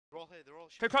all here. They're all.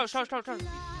 Go crouch.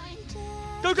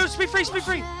 Go, speed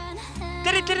free.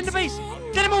 Get in the base.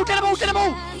 Get them all, guys.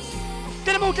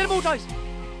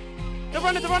 They're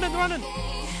running.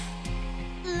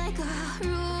 Like a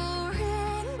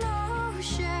roaring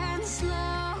ocean,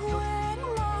 slow in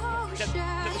motion.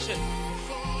 Get the shit.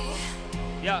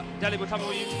 Yeah, Deli, we're coming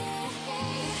with you.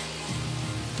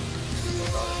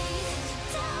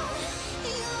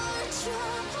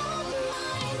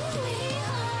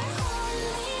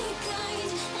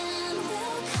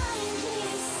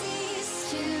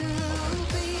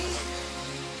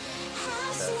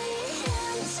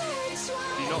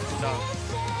 You knocked him down.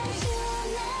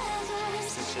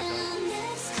 Good shit, guys.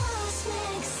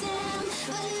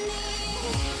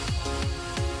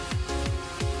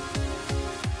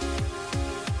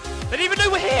 They didn't even know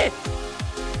we're here!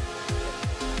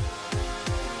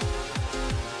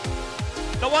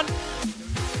 Got one.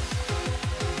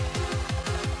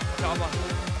 Got one.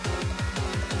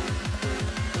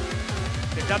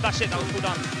 Okay, grab that shit, that was cool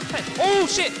down. Hey. Oh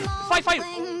shit! Fight!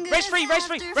 Race free! Fight!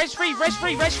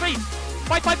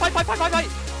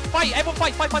 Everyone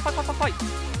fight!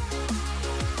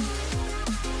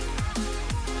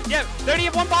 Yeah, they only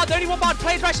have one bar,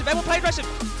 play aggressive, everyone play aggressive.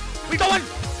 We got one!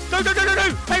 Go!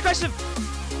 Play aggressive!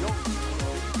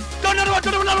 Got another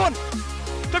one!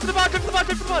 Go for the bar!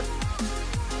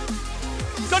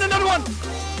 Got another one!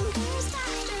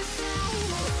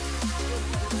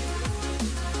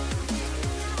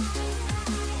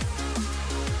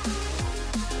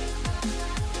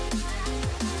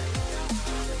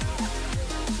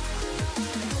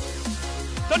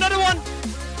 Got another one!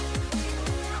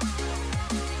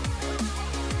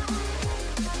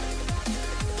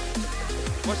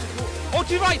 What's it called? Oh,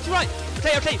 too right!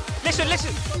 Okay, listen!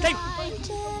 Okay.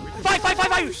 Fight!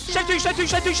 Shed two!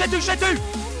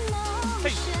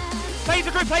 Hey, play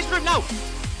the group now!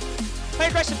 Play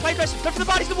aggressive! Go for the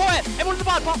bar, it's the water! Everyone in the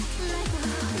bar!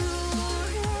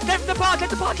 Get the bar in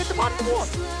the water!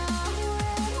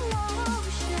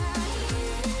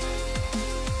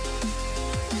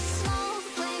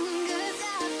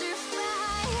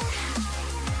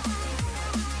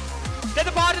 Get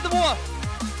the bar in the water!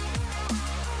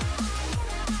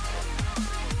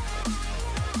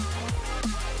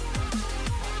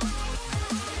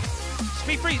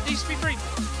 Speed free.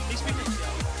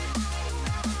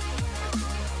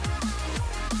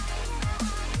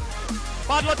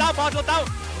 Bard locked out.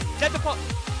 Get the pot.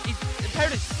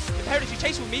 Imperative, you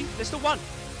chase with me. There's still one.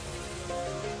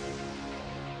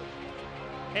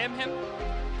 Him.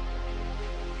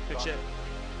 Good shit.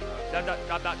 Grab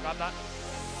that.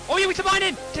 Oh yeah, we combine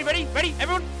in. Okay, ready,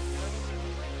 everyone.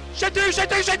 Shed two.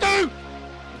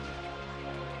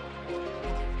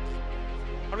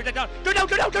 How do we get down? Go down.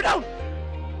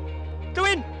 Go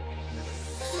in.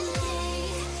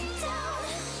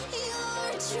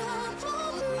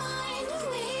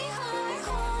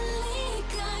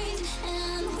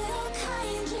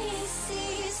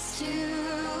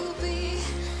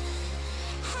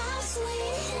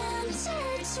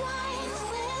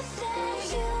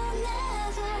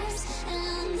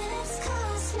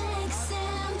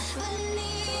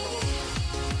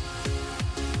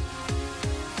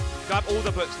 Grab all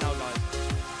the books now, guys.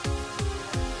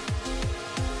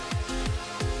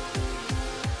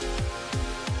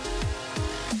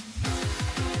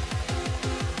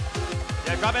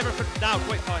 Yeah, grab everything now,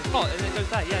 quick, guys. Oh, and it goes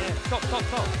there. Yeah. Stop.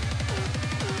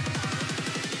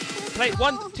 Play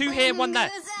 1, 2 here, 1 there.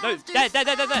 No, there.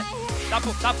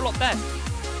 That block there.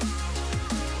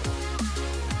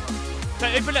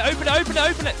 Okay, open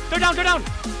it. Go down.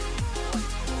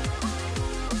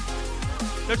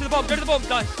 Go to the bomb,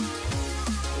 guys.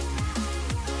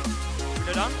 We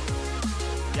go down?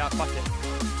 Yeah, fuck it.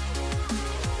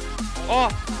 Oh!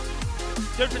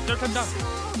 Don't come down.